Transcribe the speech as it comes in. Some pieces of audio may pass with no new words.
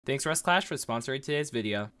Thanks Rust Clash for sponsoring today's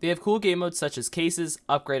video. They have cool game modes such as Cases,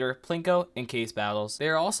 Upgrader, Plinko, and Case Battles. They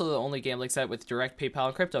are also the only gambling site with direct PayPal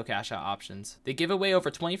and crypto cash out options. They give away over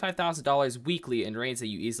 $25,000 weekly in raids that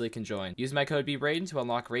you easily can join. Use my code BRADEN to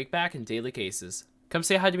unlock rakeback and daily cases. Come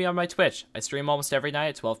say hi to me on my Twitch. I stream almost every night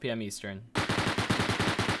at 12 PM Eastern.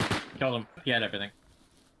 Killed him. He had everything.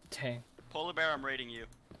 Dang. Polar Bear, I'm raiding you.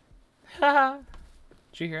 Haha.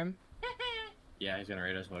 Did you hear him? Yeah, he's gonna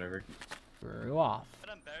raid us, whatever. Screw off. But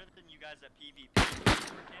I'm better than you guys at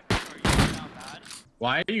PvP. Are you down bad?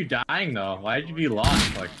 Why are you dying though? Why did you be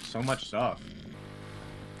lost? Like, so much stuff.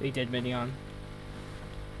 They did Minion.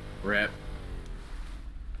 Rip.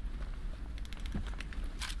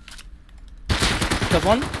 Killed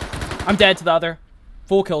one. I'm dead to the other.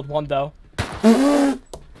 Full killed one though. There's a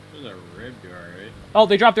rib you are, right? Oh,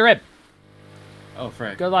 they dropped their rib. Oh,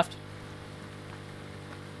 frick. Go left.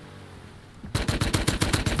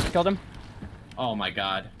 Killed him. Oh my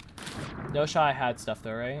god. No shot I had stuff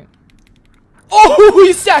though, right? Oh,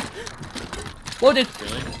 he's stacked! Loaded.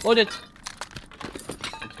 Really? Loaded.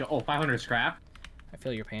 Let's go. Oh, 500 scrap? I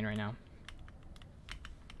feel your pain right now.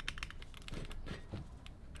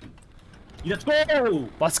 Let's go!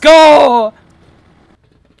 Let's go!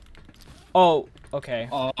 Oh, okay.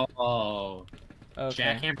 Oh. Okay.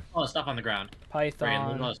 Jackhammer. Oh, stuff on the ground.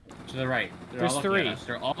 Python. Right, to the right. There's three.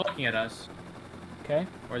 They're all looking at us. Okay.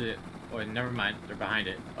 Or never mind. They're behind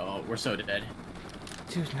it. Oh, we're so dead.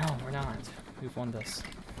 Dude, no, we're not. We've won this.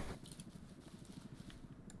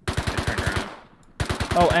 They turned around.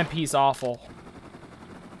 Oh, MP's awful.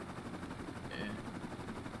 Yeah.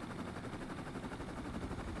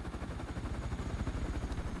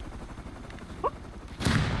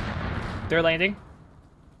 They're landing.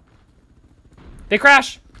 They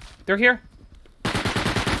crash. They're here. Dead.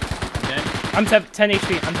 I'm 10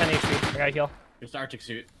 HP. I'm 10 HP. I gotta heal. Here's the Arctic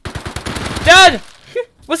suit. Dead!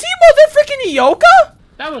 Was he motherfucking Yoka?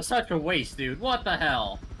 That was such a waste, dude. What the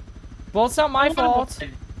hell? Well, it's not my fault.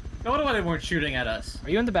 No wonder why they weren't shooting at us. Are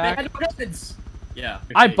you in the They back? had no guns. Yeah.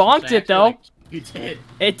 I bonked it though. You did.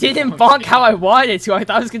 It didn't bonk how I wanted to. I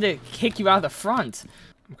thought I was gonna kick you out of the front.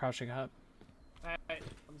 I'm crouching up. Hey,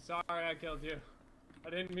 I'm sorry I killed you. I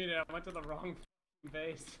didn't mean it. I went to the wrong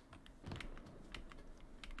base.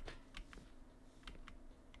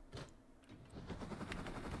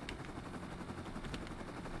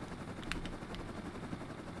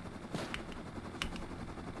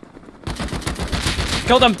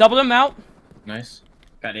 Killed him. Doubled him out. Nice.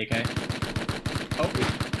 Got AK. Oh,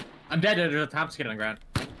 I'm dead. There's a top skid on the ground.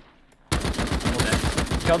 I'm all dead.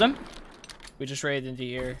 Killed him. We just raided into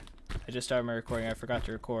here. I just started my recording. I forgot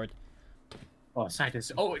to record. Oh,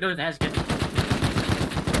 scientist. Oh, no, it has skid.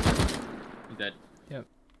 He's dead. Yep.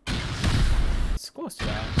 It's close to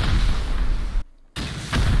that.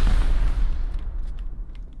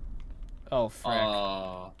 Oh, frick.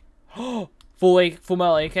 Oh. Full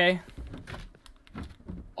metal AK.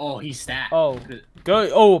 Oh, he's stacked. Oh, good.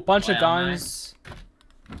 Oh, a bunch of Well, guns.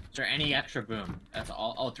 Is there any extra boom? That's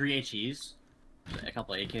all. Oh, 3 HEs. A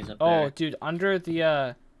couple of AKs up Oh, there. dude, under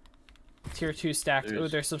the tier 2 stacked. Oh,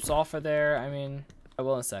 there's some sulfur there. I mean, I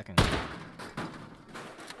will in a second.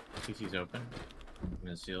 PC's open. I'm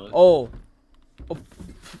gonna seal it. Oh.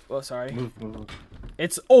 Oh, sorry. Move.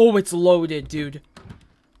 It's loaded, dude.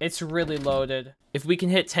 It's really loaded. If we can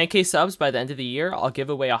hit 10K subs by the end of the year, I'll give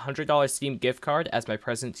away a $100 Steam gift card as my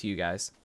present to you guys.